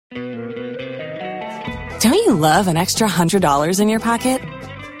Don't you love an extra $100 in your pocket?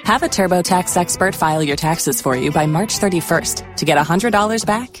 Have a TurboTax expert file your taxes for you by March 31st to get $100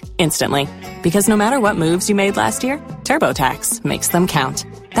 back instantly. Because no matter what moves you made last year, TurboTax makes them count.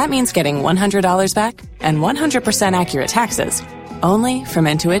 That means getting $100 back and 100% accurate taxes, only from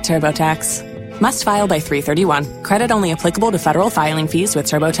Intuit TurboTax. Must file by 3/31. Credit only applicable to federal filing fees with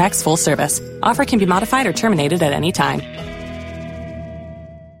TurboTax full service. Offer can be modified or terminated at any time.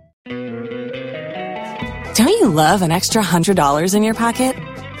 Don't you love an extra $100 in your pocket?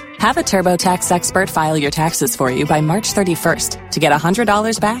 Have a TurboTax expert file your taxes for you by March 31st to get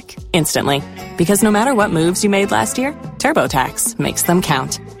 $100 back instantly. Because no matter what moves you made last year, TurboTax makes them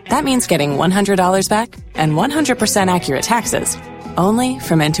count. That means getting $100 back and 100% accurate taxes, only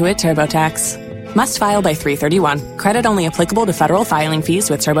from Intuit TurboTax. Must file by 3/31. Credit only applicable to federal filing fees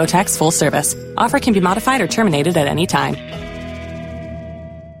with TurboTax full service. Offer can be modified or terminated at any time.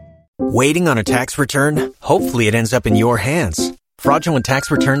 Waiting on a tax return? Hopefully it ends up in your hands. Fraudulent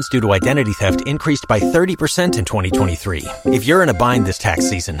tax returns due to identity theft increased by 30% in 2023. If you're in a bind this tax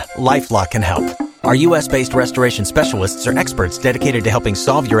season, LifeLock can help. Our U.S.-based restoration specialists are experts dedicated to helping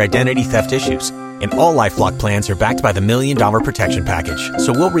solve your identity theft issues. And all LifeLock plans are backed by the $1 Million Protection Package.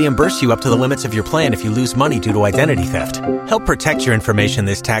 So we'll reimburse you up to the limits of your plan if you lose money due to identity theft. Help protect your information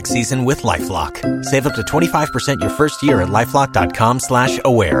this tax season with LifeLock. Save up to 25% your first year at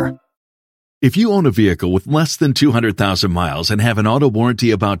LifeLock.com/aware. If you own a vehicle with less than 200,000 miles and have an auto warranty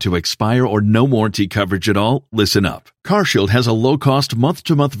about to expire or no warranty coverage at all, listen up. CarShield has a low-cost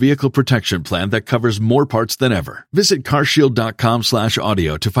month-to-month vehicle protection plan that covers more parts than ever. Visit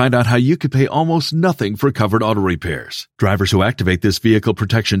carshield.com/audio to find out how you could pay almost nothing for covered auto repairs. Drivers who activate this vehicle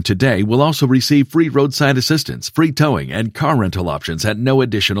protection today will also receive free roadside assistance, free towing, and car rental options at no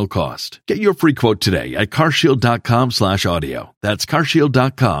additional cost. Get your free quote today at carshield.com/audio. That's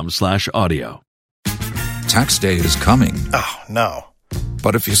carshield.com/audio. Tax day is coming. Oh, no.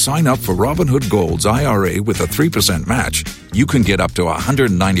 But if you sign up for Robinhood Gold's IRA with a 3% match, you can get up to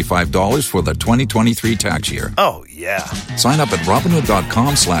 $195 for the 2023 tax year. Oh, yeah. Sign up at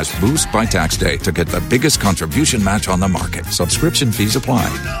Robinhood.com/boost by tax day to get the biggest contribution match on the market. Subscription fees apply.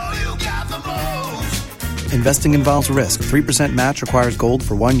 Investing involves risk. 3% match requires gold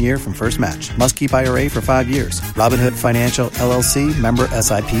for 1 year from first match. Must keep IRA for 5 years. Robinhood Financial, LLC, member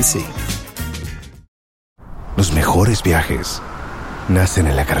SIPC. Los mejores viajes nacen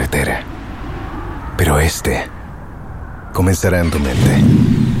en la carretera, pero este comenzará en tu mente.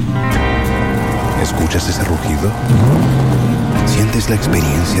 ¿Escuchas ese rugido? ¿Sientes la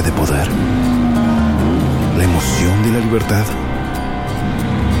experiencia de poder? ¿La emoción de la libertad?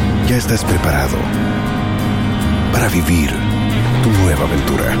 Ya estás preparado para vivir tu nueva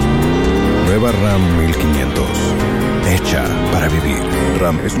aventura. Nueva RAM 1500. Hecha para vivir.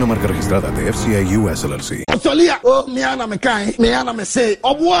 RAM es una marca registrada de FCA US LLC. Oh, me say,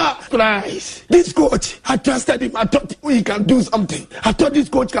 Christ. This coach, I trusted him. I thought he can do something. I thought this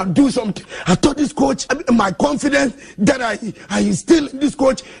coach can do something. I thought this coach, my confidence that I still in this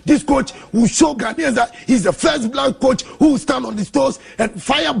coach will show Ghanaians that he's the first black coach who will stand on his toes and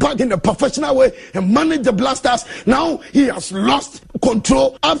fire back in a professional way and manage the Blasters. Now he has lost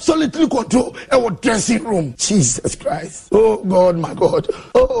control, absolutely control our dressing room. Jesus Christ. Oh God, my God.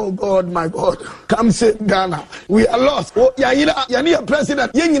 Oh God, my God. Come save Ghana. We are lost. Oh, Yaya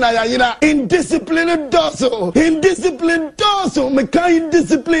president. Yaya. Indisciplined doso. Indisciplined doso. Meka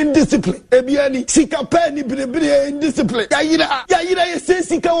indiscipline. Ebiani. Sika penny bre indiscipline. Yaya say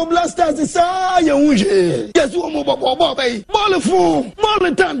Sika o Blasters is ya unje. Yes, wo mo bo bay. Mo le fu. Mo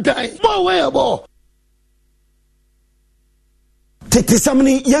le tantai. Mo we abo. Take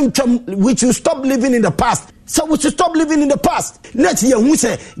somebody young chum, we should stop living in the past. So we should stop living in the past. Next year, we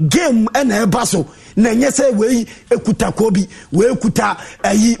say game and a basso. Nanya say we ekuta kobi, we ekuta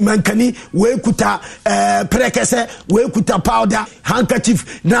mankani, we ekuta prekese, we ekuta powder,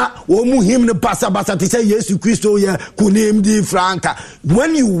 handkerchief. Na womu him the basa to say yes, Christo ya kunim di franca.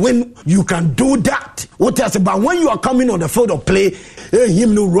 When you win, you can do that. What else about when you are coming on the field of play?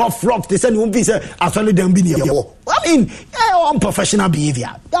 Him no rough. They say no be say actually them be near. I mean, unprofessional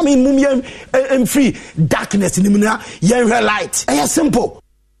behavior. I mean, mummy and free darkness in the young light. It's simple.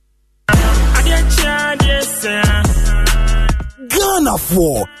 Ghana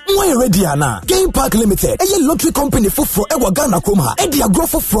for why ready ana Game Park Limited a lottery company for ewa Ghana Kroma e dia grow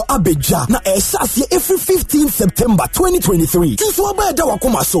for Abeja na e sase every 15 September 2023 tuso aba da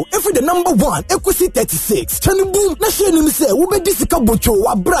wakoma so every the number 1 equity 36 tani boom na share nim say wo be disika bocho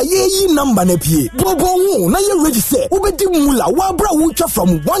wa bra ye number na pie bobo hu na ye ready say wo be di mula wa bra wo twa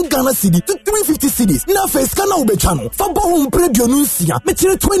from 1 Ghana cedi to 350 cedis na face kana wo be twa no fa bo hu predio no nsia me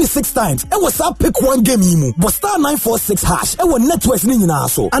 26 times e was up pick one game yimu but star 946 hash e was network ni nyina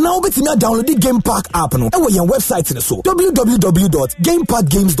so and now betimi download the Game Park app no e was your website ni so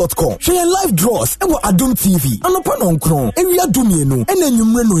www.gameparkgames.com share your live draws e was Adum TV anopa no nkron e wi adumie no e na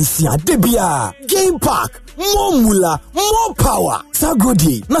nwumre no nsia debia Game Park more mula more power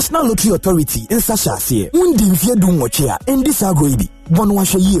Sagodi National Lottery Authority in Sashase undi mfie du nwoche a endi Sagodi bono wa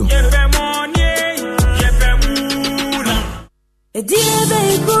hweyem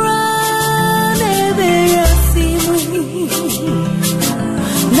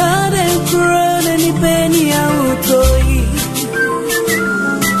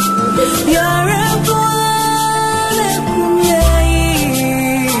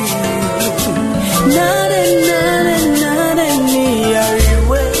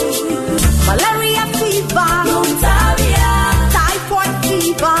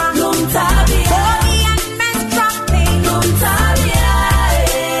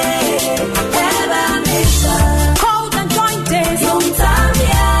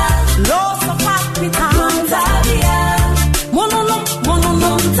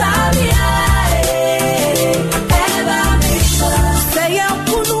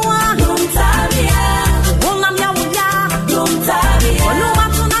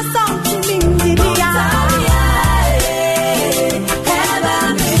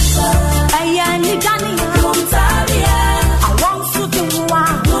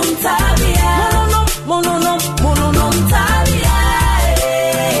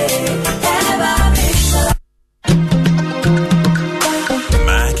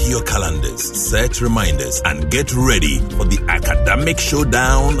Set reminders and get ready for the academic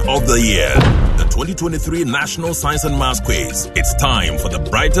showdown of the year. The 2023 National Science and Maths Quiz. It's time for the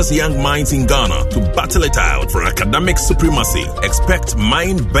brightest young minds in Ghana to battle it out for academic supremacy. Expect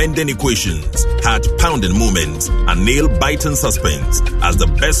mind-bending equations, heart-pounding moments, and nail-biting suspense as the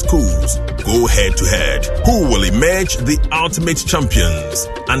best schools go head-to-head. Who will emerge the ultimate champions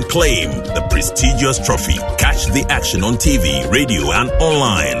and claim the prestigious trophy? Catch the action on TV, radio, and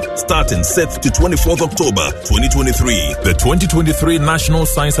online starting 6th to 24th October 2023. The 2023 National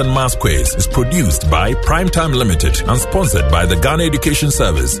Science and Maths Quiz is produced by Primetime Limited and sponsored by the Ghana Education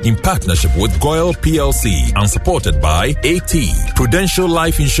Service in partnership with Goyle PLC and supported by AT, Prudential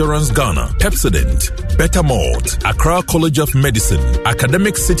Life Insurance Ghana, Pepsodent, Better Malt, Accra College of Medicine,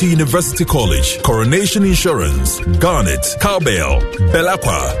 Academic City University College, Coronation Insurance, Garnet, Cowbell,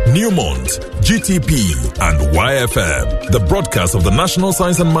 Belacqua, Newmont, GTP, and YFM. The broadcast of the National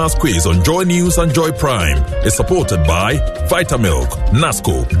Science and Maths Quiz on Joy News and Joy Prime is supported by Vitamilk,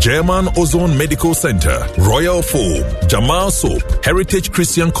 NASCO, German Ozone Medical Center, Royal Foam, Jamal Soap, Heritage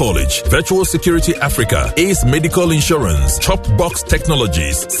Christian College, Virtual Security Africa, Ace Medical Insurance, Chopbox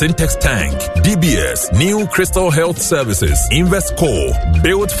Technologies, Syntex Tank, DBS, New Crystal Health Services, Investcore,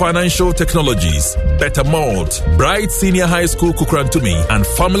 Build Financial Technologies, Better Malt, Bright Senior High School Kukrantumi, and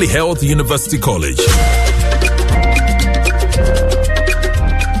Family Health University College.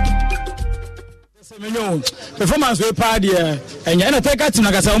 Performance we party and you take at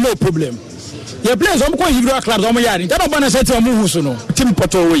Nagasa no problem. Your players on going Hero Club on my yard. That one set to move so no. Team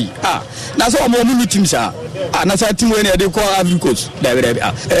Potoway. That's all more meetings are. And that's a team when they call Africos.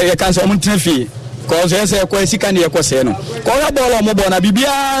 They can say Montefi. Because there's a question here, Coseno. Call a ball on Mobona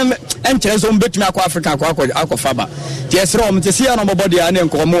Bibian and Chess on Bet Mako Africa, Aquafaba. Yes, Rom, to see on my body and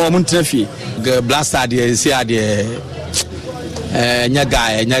call more Montefi. Blast idea, see idea.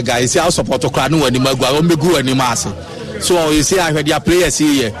 Nyaga, see our support to Cranu and Magua, Omegu and Nimasi. So you see, I heard your players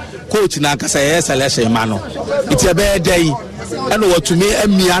here. Coach Nakasa, Celeste Mano. It's a bad day. And what to me,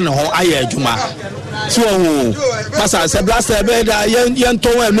 and me, and I Juma. So, Passa said, Blaster, young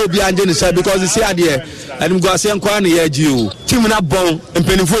Tower no behind the because it's idea. And I'm going to say, I'm going to you. Team up bone, and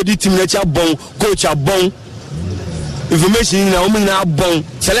penny for the team let bone, coach a bone. Information in a woman now bone.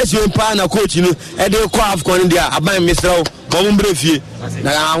 Celeste you and coach, you know, and they'll call Afghan India. I buy Mr. Come briefly.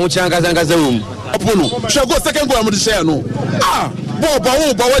 Now I want Changas room. Shall go second go to say no.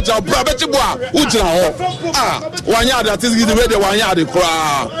 Boba, what your brother? One yard that is the way the 1 yard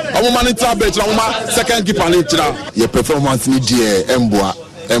cry. A woman in tablet, second keep on it. Your performance need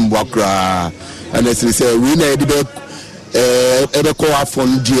Mbwa cry. And as we say, we need the ever call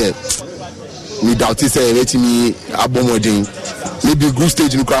from dear. Without it, say, let me a bomb. maybe group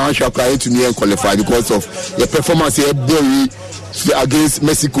stage in Crown Shaka to me and qualify because of the performance here against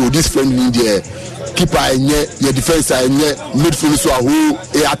Mexico. This friendly India keeper and your defense and midfield so who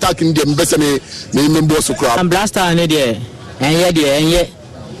attacking them better me members of crowd. I'm blaster and yet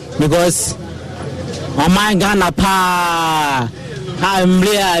because on my Ghana pa I'm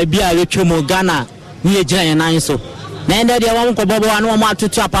here be a Richomo Ghana near Giant and so. Then they won't go Bobo and one to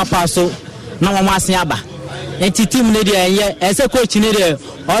chop up so no one was Yaba. And team lady and yet as a coach in there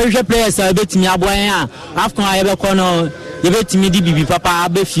or your players are bet me up after I ever corner you bet me DB Papa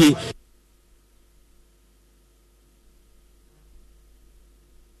Befi.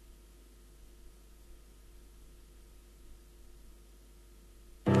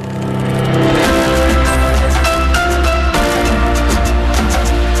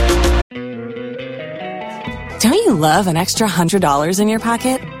 Don't you love an extra $100 in your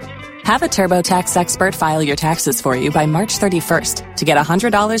pocket? Have a TurboTax expert file your taxes for you by March 31st to get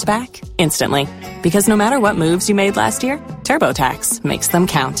 $100 back instantly. Because no matter what moves you made last year, TurboTax makes them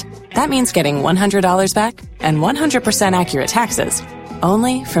count. That means getting $100 back and 100% accurate taxes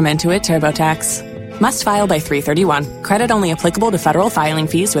only from Intuit TurboTax. Must file by 3/31. Credit only applicable to federal filing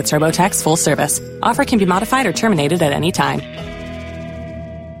fees with TurboTax full service. Offer can be modified or terminated at any time.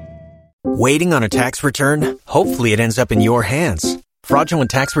 Waiting on a tax return? Hopefully it ends up in your hands. Fraudulent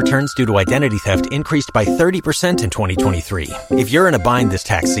tax returns due to identity theft increased by 30% in 2023. If you're in a bind this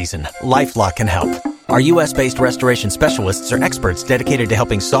tax season, LifeLock can help. Our U.S.-based restoration specialists are experts dedicated to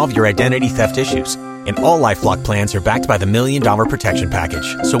helping solve your identity theft issues. And all LifeLock plans are backed by the $1 Million Protection Package.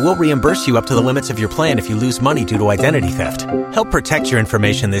 So we'll reimburse you up to the limits of your plan if you lose money due to identity theft. Help protect your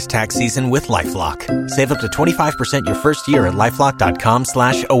information this tax season with LifeLock. Save up to 25% your first year at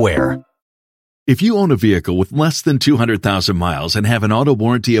LifeLock.com/aware. If you own a vehicle with less than 200,000 miles and have an auto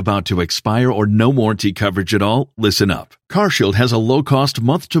warranty about to expire or no warranty coverage at all, listen up. CarShield has a low-cost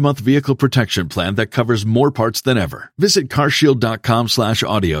month-to-month vehicle protection plan that covers more parts than ever. Visit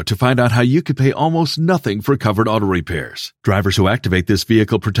carshield.com/audio to find out how you could pay almost nothing for covered auto repairs. Drivers who activate this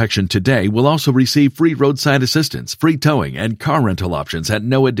vehicle protection today will also receive free roadside assistance, free towing, and car rental options at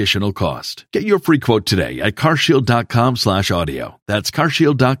no additional cost. Get your free quote today at carshield.com/audio. That's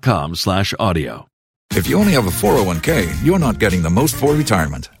carshield.com/audio. If you only have a 401k, you're not getting the most for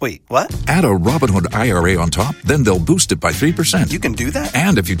retirement. Wait, what? Add a Robinhood IRA on top, then they'll boost it by 3%. You can do that?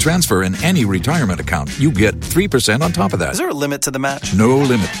 And if you transfer in any retirement account, you get 3% on top of that. Is there a limit to the match? No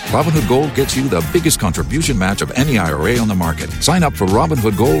limit. Robinhood Gold gets you the biggest contribution match of any IRA on the market. Sign up for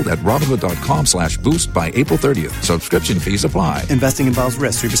Robinhood Gold at Robinhood.com/boost by April 30th. Subscription fees apply. Investing involves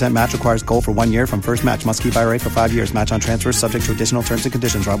risk. 3% match requires gold for 1 year from first match. Must keep IRA for 5 years. Match on transfers subject to additional terms and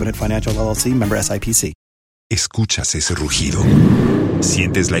conditions. Robinhood Financial LLC, member SIPC. ¿Escuchas ese rugido?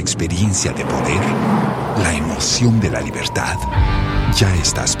 ¿Sientes la experiencia de poder? ¿La emoción de la libertad? Ya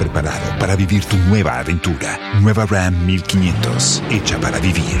estás preparado para vivir tu nueva aventura. Nueva Ram 1500, hecha para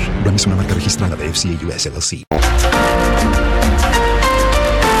vivir. Ram es una marca registrada de FCA US LLC.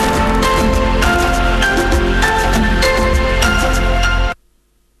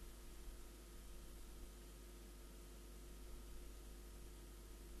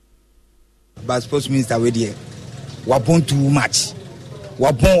 But sports minister we there wabon too much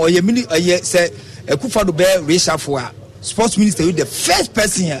wabon oye mini oye say Akufo-Addo be reshuffle a sports minister with the first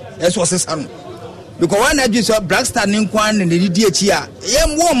person here as was sanu because when I just Black Star nkwan and the DH here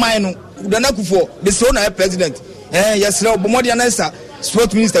yem wo man no Nana Akufo the so na president yes le obomodi anasa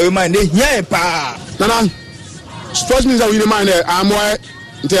sports minister we man dey here pa Nana sports minister we man there amwa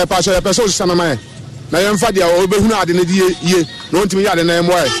nte pa so person sanu man na yem fa dia obehunu ade na die ye no ntimi ya ade na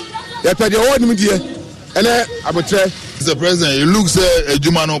emwa Mr. President, it looks a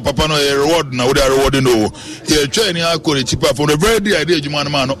Jumano Papano a reward now. They are rewarding. No, here training I call it cheaper from the very idea Jumano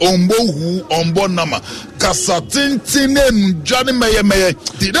man on who on board number Casatin Johnny Mayer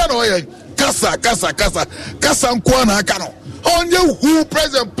did that way Casa Kwana Kano on you who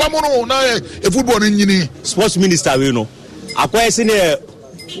President Pamono now a football engineer sports minister we know acquire senior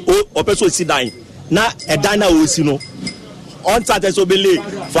operation sidine na a dina usino on Saturday Obele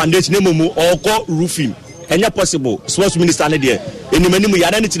Foundation Mumu or call roofing. And possible sports minister there. In the menu ya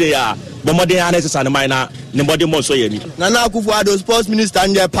today ya bomode anes and minor nobody more so yeni. Nana Akufo-Addo sports minister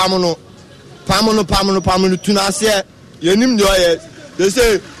and Pamono tuna say yenim do they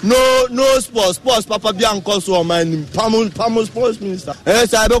say no sports papa bianco so man Pamono sports minister.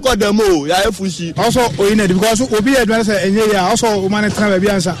 Yes I be call them ya efushi. Also oyine because obi advance enye ya also man try be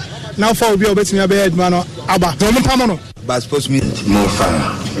answer. Now for obi obetimi be advance aba. Pamono but sports minister more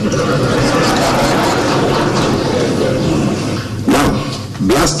fire. Now,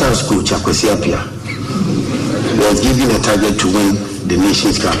 Blasters coach Akwesi Apia was given a target to win the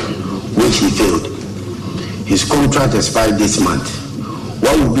Nations Cup, which he failed. His contract expired this month.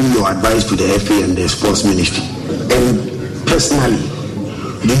 What would be your advice to the FA and the Sports Ministry? And personally,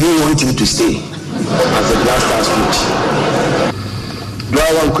 do you want him to stay as a Black Stars coach? Do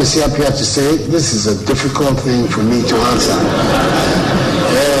I want Kwesi Appiah to say? This is a difficult thing for me to answer.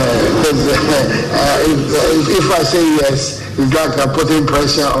 If I say yes, it's like I'm putting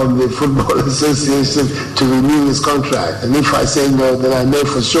pressure on the Football Association to renew his contract. And if I say no, then I know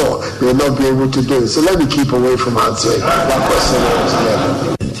for sure they will not be able to do it. So let me keep away from answering that question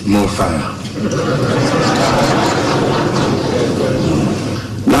altogether. More fire.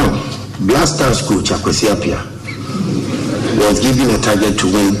 Now, Black Stars coach Kwesi Appiah was given a target to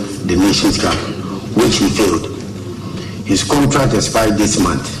win the Nations Cup, which he failed. His contract expired this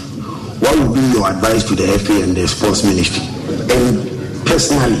month. What would be your advice to the FA and the Sports Ministry? And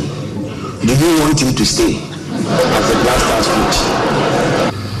personally, do you want him to stay as a Black Stars coach?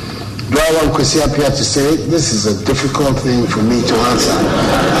 Do I want Kwesi Appiah to say? This is a difficult thing for me to answer.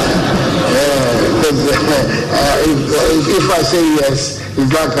 If I say yes,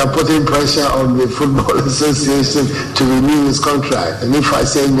 it's like I'm putting pressure on the Football Association to renew his contract. And if I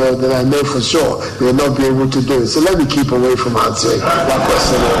say no, then I know for sure they will not be able to do it. So let me keep away from answering that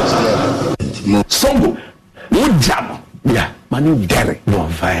question altogether. Songo, no jam. Yeah, Manu Derek, no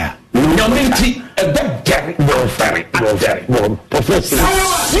fire. Your minty, a big Derek, no fire, no fire, no professor. No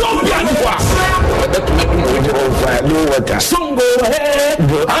piano, that make me no fire, no water. Songo,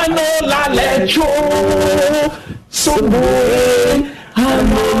 I know la lecho. Songo, I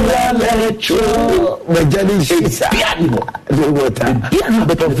know la lecho. The jelly is piano, no water. Piano,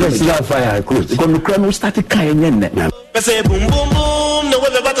 the professor fire, coach. When the crime started carrying in it. Say boom, boom, boom, no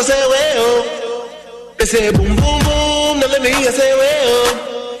one about to say, well. They say boom, boom, boom, no let me hear say, well.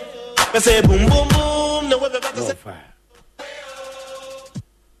 They say boom, boom, boom, no one about to say.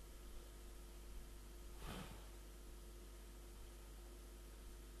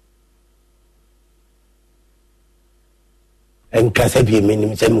 And Kasabi,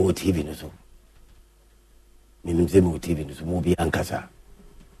 meaning some more TV, no so. Meaning some more TV, no so, movie and Kasa.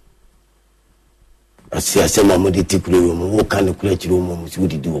 I see a semi moditic room, what kind of creature room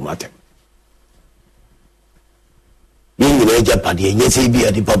would do matter? You know, Japadi, yes, he be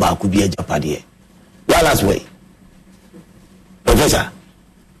a Papa could be a Japadi. Well, that's way. Professor.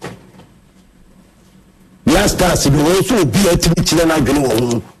 Last task will also be a Timichin and I go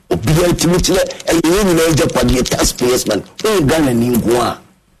home, or be a Timichin, and you know Japadi, a taxpayers man, oh, gun and Ingua.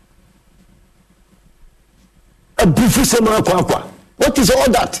 A brief summer quaqua. What is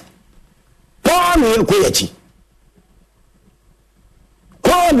all that? Call me a Koyachi.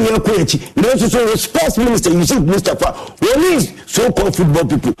 Call me a Koyachi. You know, so the sports minister, you see, Mustafa, when is so-called football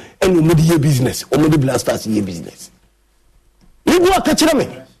people and you made your business, or made the blasters in your business. You go a catch me.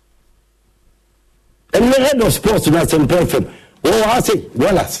 And the head of sports, that's in perfect. Oh, I say,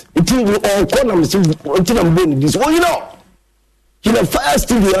 Wallace, until you all call them, until I'm doing this. Well, you know, fire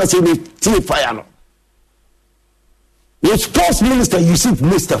still, you are saying, see fire. The sports minister, you see,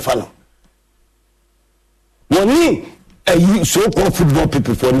 Mustafa. When you so-called football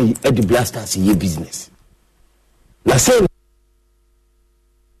people for me at the blasters in your business. Now say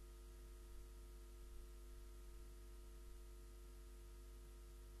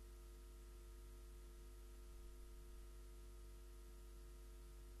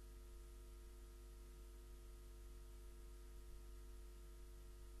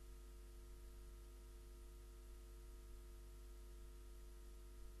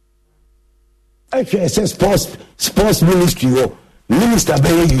I say sports ministry or minister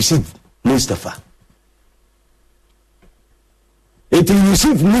Bayer Yusuf Mustafa. It is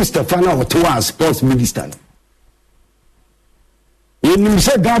Yusuf Mustafa now towards sports minister. You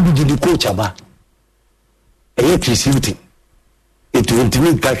say God did the coach about electricity. It will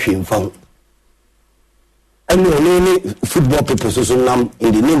intimidate cash in found. And no football people so now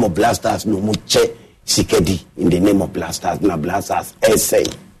in the name of blasters no more che sikedi in the name of blasters na blasters essay.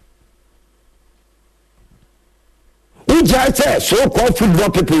 Ujai say so-called football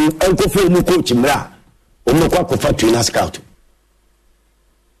people and go for a coach mra or no kwa for trainer scout.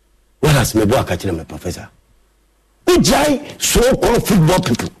 What has me boy catching my professor? Ujai so-called football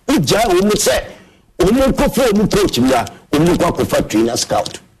people. Ujai umu say umu go for a coach mra or no kwa for trainer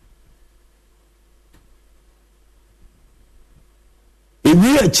scout. If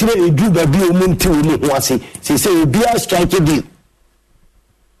we actually do baby umu ti umu wasi, say be a strike deal.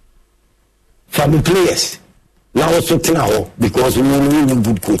 Family players. Now also now because we need a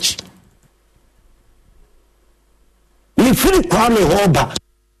good coach. We feel Kwame Hoba.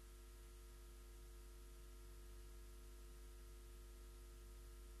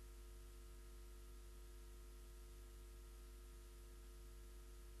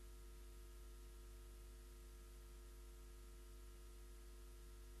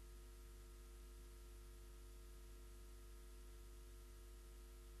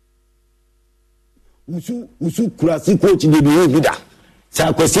 Musu kurasi coach de be leader.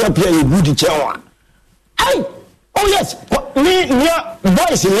 Sa kwesi apia ye good chewa. Ai, oh yes, me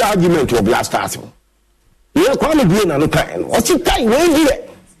boys in the argument of last stars. You kwame bi na no kan. O si kai we dire.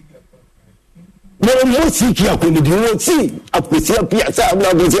 No si ki akoni di won si akwesi apia sa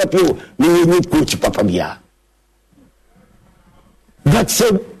na kwesi apia me coach papa bia. That's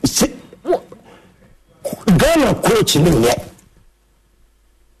Ghana coach ni yet.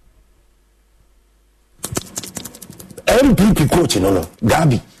 MPP coach no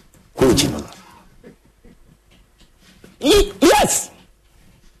Gabi coach no. Yes.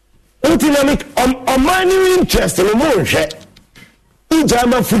 Ultimate on money interest no more share.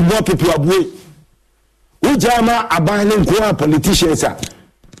 Ujama football people abwe. Ujama abaning kwa politicians are.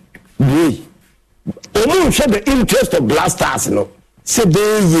 Boy. Omo share the interest of Blasters no. Say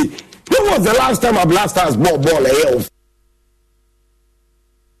when was the last time a Blasters ball here?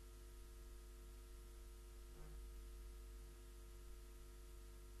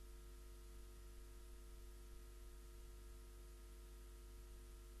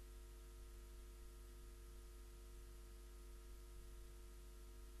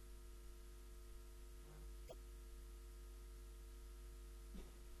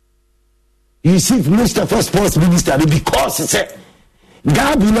 You see, Mr. First Sports Minister, because he said,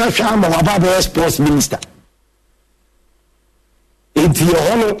 Gabi na Shama Wababa Sports Minister. Into your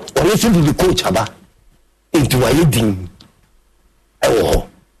honor, or listen to the coach, Abba, into a eating. Oh,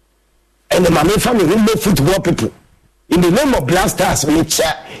 and the Mame family remove football people. In the name of Blasters, we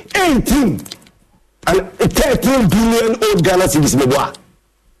share 18 and 13 billion old Ghana cedis meboa.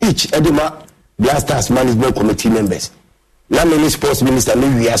 Each Edema Blasters Management Committee members. Now, many sports minister,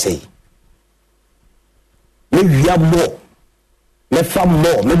 maybe we are saying. Maybe we have more. Let's have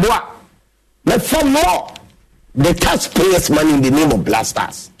more. Let's have more. The taxpayers' money in the name of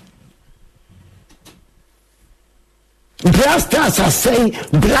Blasters. Blasters are saying,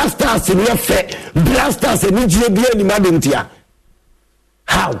 Blasters in your face, Blasters in EGB and Madintia.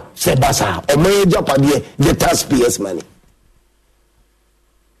 How? Sebasa, or major padia, the taxpayers' money.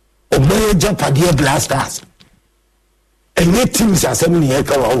 Or major padia Blasters. And your teams are saying, you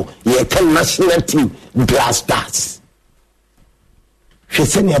can national team Blasters. She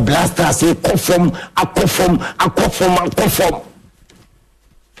said, your Blasters say, conform.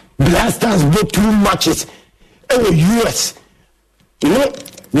 Blasters go 2 matches. Oh, US. You know,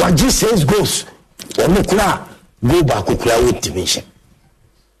 what Jesus says goes. Go back with dimension.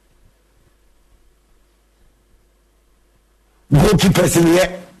 Goalkeepers in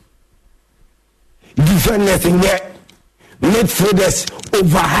here. Defenders in here. Midfielders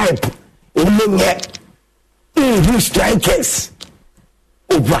overhype. Strikers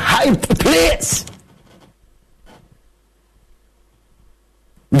overhyped players.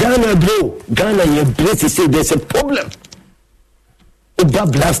 Ghana, your place say there's a problem.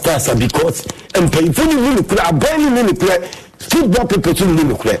 About Blasters are because and pay for the football people to the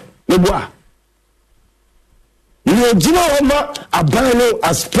Abano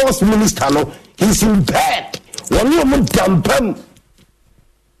as sports minister, no, he's in bed. One woman dump him.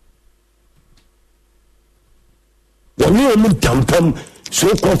 One woman dump him.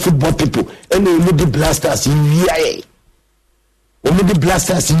 So-called football people, and they will the Blasters in VIA. Only the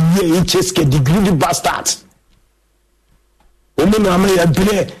Blasters in VIA, Cheska, the greedy bastards. Only Namaya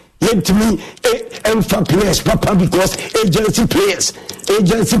play, yet to me, MFA players, Papa, because agency players,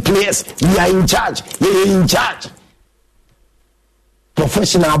 we are in charge,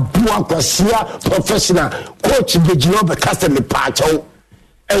 Professional, professional, coach, the job, customer part,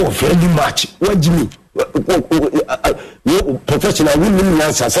 and friendly match. What do you mean? Professional women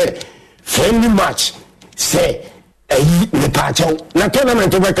answer say friendly match say the party na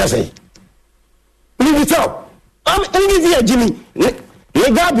tournament over say leave it up only there Jimmy le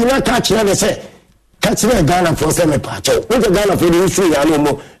Gabi na catch na say catch na Ghana for say me party we the Ghana for the issue ya no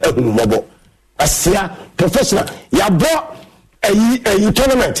mo ehunu asia professional ya bo a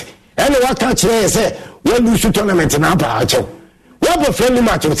tournament and what catch na say when you shoot tournament na party what the friendly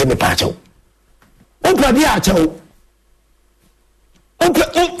match with me party Opa di acho.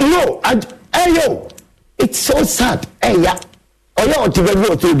 No, it's so sad. Oya otibegu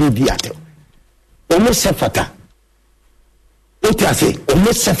otobi di acho. Almost sefata. Oti say,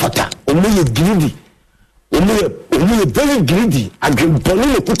 almost sefata. Omo greedy. Omo very greedy. Agrimponi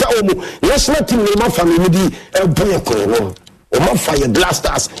le kuta omo. National team no family di boy kono. Omo fire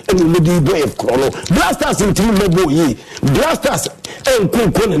Blasters and omo di boy kono. Blasters in team mebo yi. Blasters en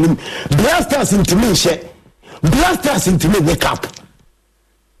Blasters into me share. Blasters into me wake up.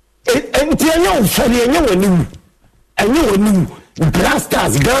 And you for the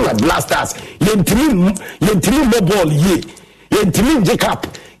Blasters, Ghana Blasters. Yentimi ball ye. Yentimi Jacob.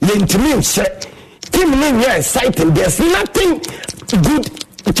 Yentimi set. Team name here exciting. There's nothing good.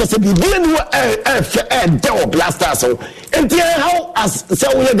 Just a begin with Blasters. So, and how as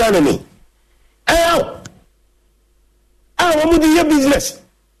so we are gonna me. How? I'm your business.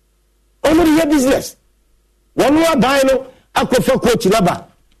 Only your business. One more buy no. I go for coach Laba.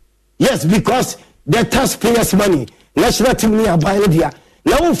 Yes, because the taxpayers' money. National team ni abaye dia.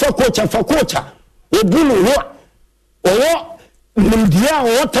 Now for coach. Obunu no. Or India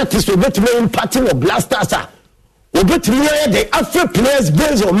or tatis will bet me impacting of Blasters. Or bet me the Afro players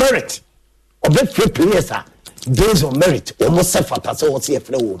based on merit. Or bet free players based on merit. Almost self at us or see a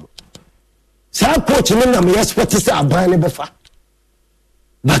flow. So coach in them yes what is abaye befa.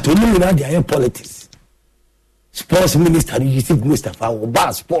 But only in the politics. Sports minister you see Mustafa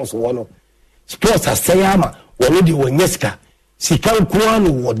Oba sports one sports asayama already Wenyeska Sikan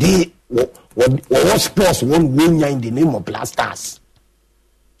Kwanu what sports won win in the name of Blasters.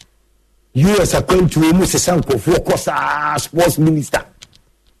 US are going to remove Sanko focus sports minister.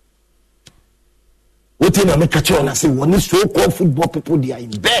 What in America China say one is so called football people they are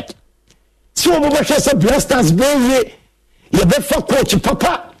in bed. So Mobile Blasters baby you better coach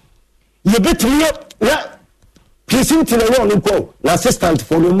papa you better me Pressing to the one who assistant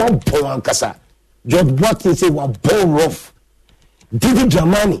for the mom Paul Ankasa. George Watkins say was born rough. David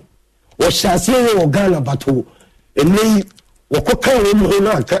Dramani was Shasi or Ghana Batu. And they were cooking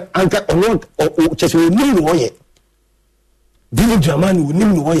Anka or just we knew the way. David Dramani we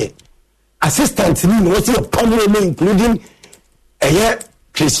knew the way. Assistant was a common including a year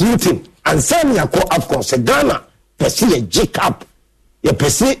Chris Hughton and Samia call Afcon. Ghana, Percy a Jacob. Ye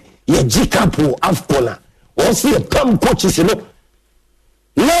Percy ye Jacob or Afcona. Or see a come coaches, you know.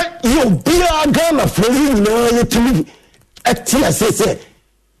 Let you be a Ghana for you to me. At TSA,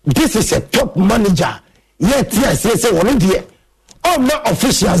 this is a top manager. Yet TSA, one idea. All my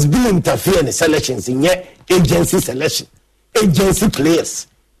officials be interfere in the selections in your agency selection, agency players,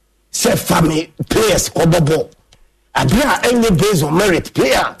 say family players, Kobobo. And there are any based on merit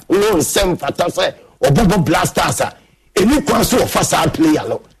player, no same fatasa or Bobo Blasters. Any council of facade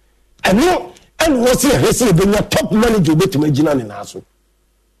player, and no. And what's here? He said, "When your top manager be to me, Jinan in Asu."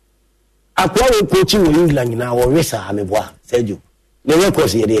 Akwa coaching in England now, or Resa Hameboa, said you. No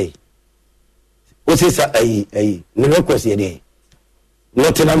records here, day. What is a no records here, day?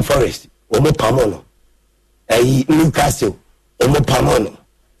 Nottingham Forest, Omo Pamono, a Newcastle, Omo Pamono,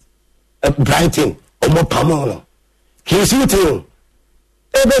 Brighton, Omo Pamono. He's you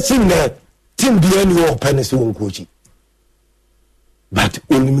ever seen that team be any open soon coaching? But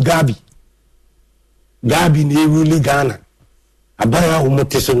Gabi. Gabi ni really Ghana. Abaya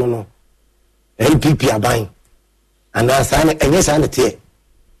umoteso no. MPP abayin. And asana enye sana tie.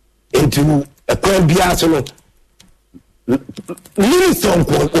 Into a kwan bia so no. Minister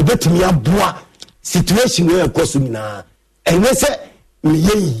nko obetumi aboa situation we ekoso na. Enye se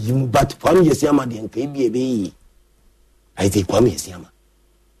miye yi but kwam yesi ama de nka bi ebe. I think kwam yesi ama.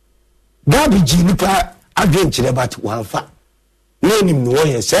 Gabi ji nipa adwenkyere but wanfa. No nim no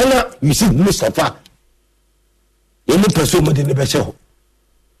ye say you see Mustafa any person with the best.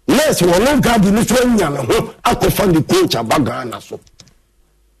 Yes, we will not have the new I could find the coach at Bagana.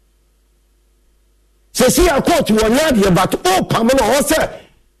 So, see, I coach you on here, but oh, Pamela, also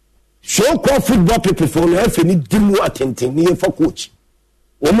show called football people for any demo attending near for coach.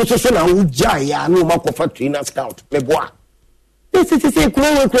 Almost so now, Jaya, no mark for trainer scout, Mebois. This is a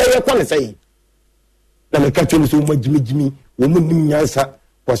cool player, I say. Let me catch him so much, Jimmy, woman, Yasa,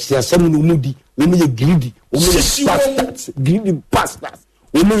 was there some moody. Women are greedy, women are bastards, greedy bastards,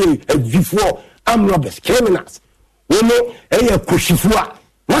 women are before armed robbers, criminals, women are kushifua.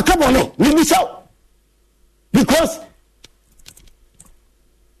 Makabone, maybe so. Because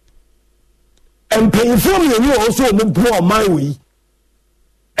and paying for me, you also blow my way.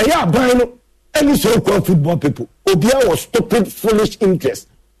 And yeah, buying any so called football people. Obia was stupid, foolish interest,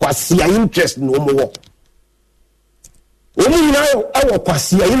 quasi interest no more. Women now, our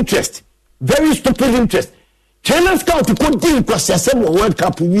quasi interest. Very stupid interest. China scout to continue because some World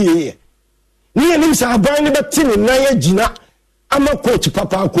Cup we ni nim sa ban ne betin na ya gina ama coach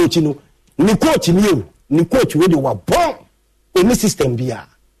papa coach no ni coach ni coach we dey wa bon any system bia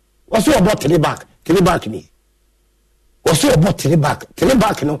was so about tele back ni was so about tele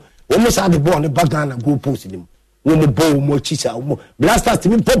back no we must have the ball ne bagana go post nim we mo ball mo chicha mo Blasters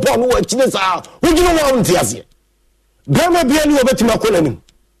team pop no wa chine sa we do no want here Gama bia ni obetima kola nim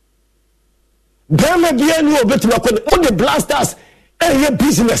Gama bia ni obetima kola all the Blasters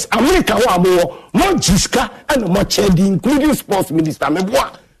business America wa more jiska and more charity including sports minister me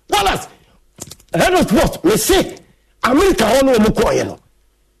boa Wallace head of sports me say America ono mo ko ye no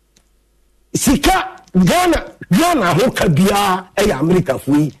sika Ghana ho ka bia America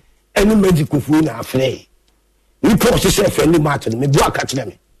fui any medical fui na afre ni post se fe ni match me boa ka kire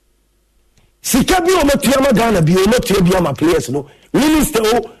me sika bi o matua ma Ghana bi o matua bi ma players no minister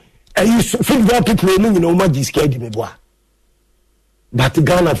o football people no you know ma jiska di me boa. But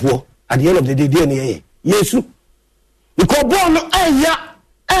Ghana for at the end of the day, yes, because born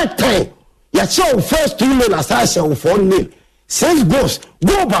time. You show first 2 million as 4 million. 6 goals,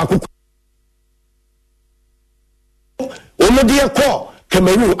 go back. Omodia call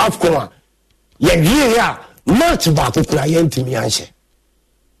Cameroon Afcon. Ya match back to client to me answer.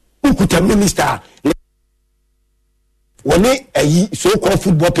 Ukuta minister. When so-called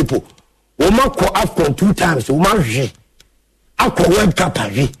football people, Oma call Afcon 2 times, Oma World Cup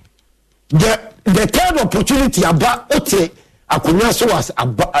the third opportunity about Ote Akunya so as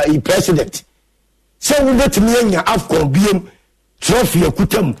a president. So we let me in Afcon BM trophy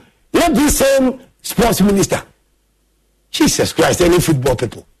Kutem. Let the same sports minister. Jesus Christ, any football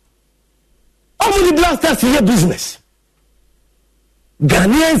people. How many blasters in your business?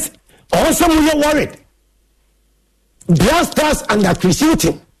 Ghanaians also we are worried. Blasters under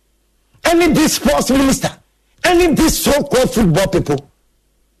Christian. Any this sports minister. Any these so-called football people,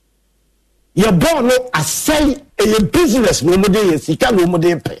 you're born no aside a business no more day, sika no more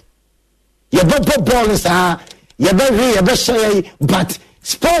day pay. You're born you're but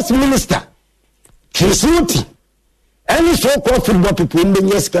sports minister, Christianity, any so-called football people in the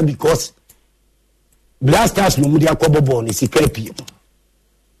Yeska because blasters no more day kobo born is sika pay.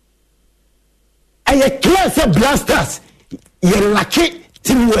 And a class of blasters, you're lucky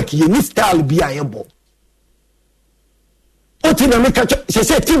teamwork, you need style be able. Otina make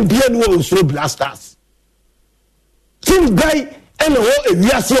say team bia no so blasters team guy and we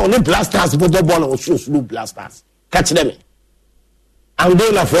are see on blasters but the ball so blasters catch them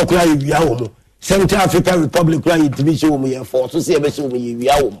Angola for cry we are Central African Republic cry division we are for so see be so we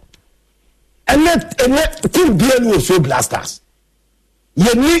are and let team bia no so blasters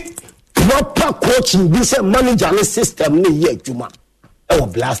you need proper coaching this manager system ni ye adwuma e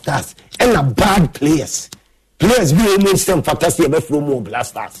blasters and a bad players Players be almost some fantasy about from more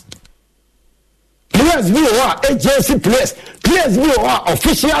blasters. Players be agency players. Players be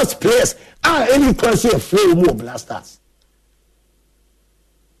officials players. Any class of flow more blasters.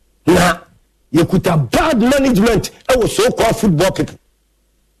 Now, you could have bad management. I was so-called football people.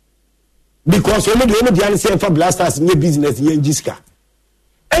 Because only the answer for blasters in your business in Jiska.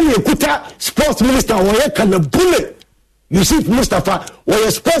 And you could have sports minister or you can bullet. You see, Mustafa, or a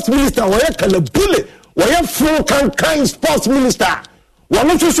sports minister or you can bullet. Why flow kind sports minister? Why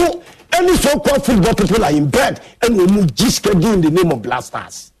not so any so-called football people are in bed and we move just in the name of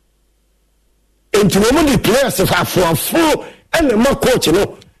blasters. And to the players are for flow and the more coach,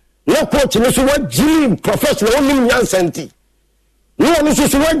 no coach, no so what Jimmy professional only Yansenti. No one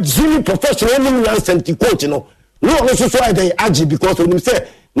so what Jimmy professional only Yansenti coach, no one so why they agi because when you say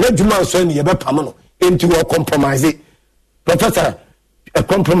no Juma son you be pamano into a compromise. Professor, a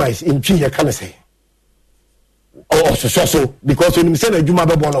compromise in 3 years can say. Oh, so because when you say that Juma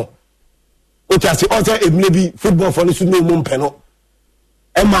Babono, which has also a maybe football for the no Mumpeno,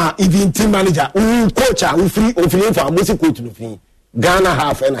 Emma, even team manager, coach, who free for music coach to free Ghana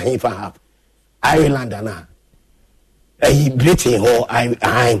half and a half, Ireland and Britain or I'm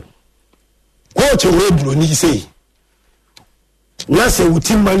coach a road ni say. Nasa with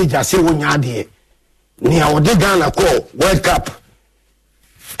team manager say when you're there, near our Ghana call World Cup.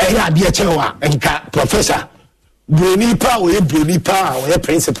 Dear Chewa and Professor. Bruni power, we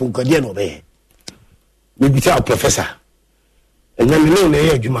principal, Guardian obey. We be our professor. And then we know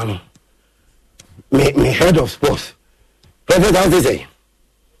the Jumano. Me head of sports. Professor, how they say?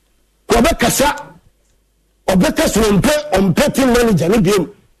 Kobekasa, Obekas on petting manager,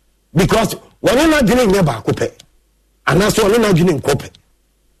 because when I'm not doing never cope, and that's what I'm not doing cope.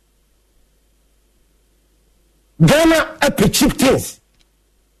 Ghana a cheap things.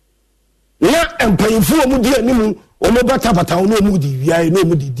 Na empayinfo omudi animu omobata bata omudi wiai no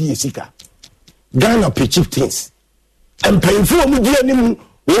omudi di esika Ghana pe chieftains empayinfo omudi animu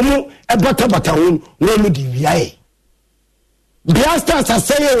omu ebata bata no omudi wiai blasters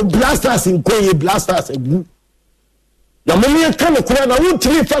asay blasters in koye blasters egu na momie kan kura na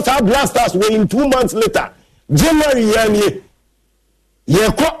wuntiri fasa blasters we in 2 months later January yanie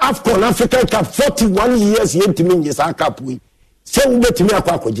yeko Afcon African Cup 41 years yentimi nyesa cup we say we betimi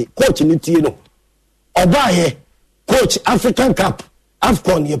akwa akoje coach ni tie no obaye coach African Cup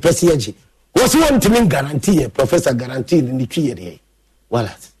AFCON ye pesi was one to guarantee professor guarantee in the 3 year. Well,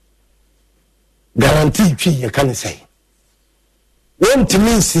 guarantee 3 you can say. One to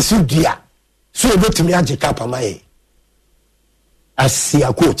me Sisudia, so go to me Ajikapa my as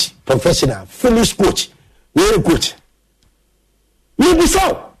a coach, professional, foolish coach, very coach. Maybe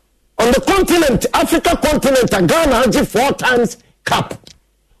so. On the continent, Africa continent, Ghana has 4 times cup.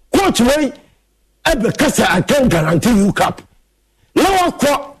 Coach way, every case I can guarantee you cup. Now,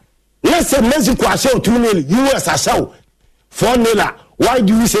 let's say Mexico I show 2-0, US I show 4-0. Why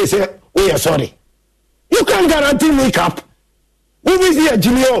do you say, oh yeah, sorry? You can't guarantee me cup. Who is here,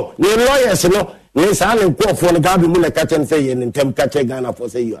 Jimmy? The lawyers, no. Yes, I will go for the Gabi Mula catch and say, and Tem catch Ghana for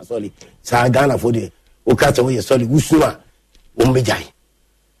say you are sorry. Sa Ghana for the Okata away, sorry, Usuma, Umbejai.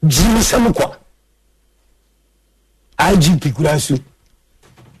 Jimmy Samukwa IGP Kurasu.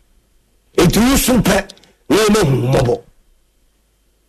 It will super no mobo.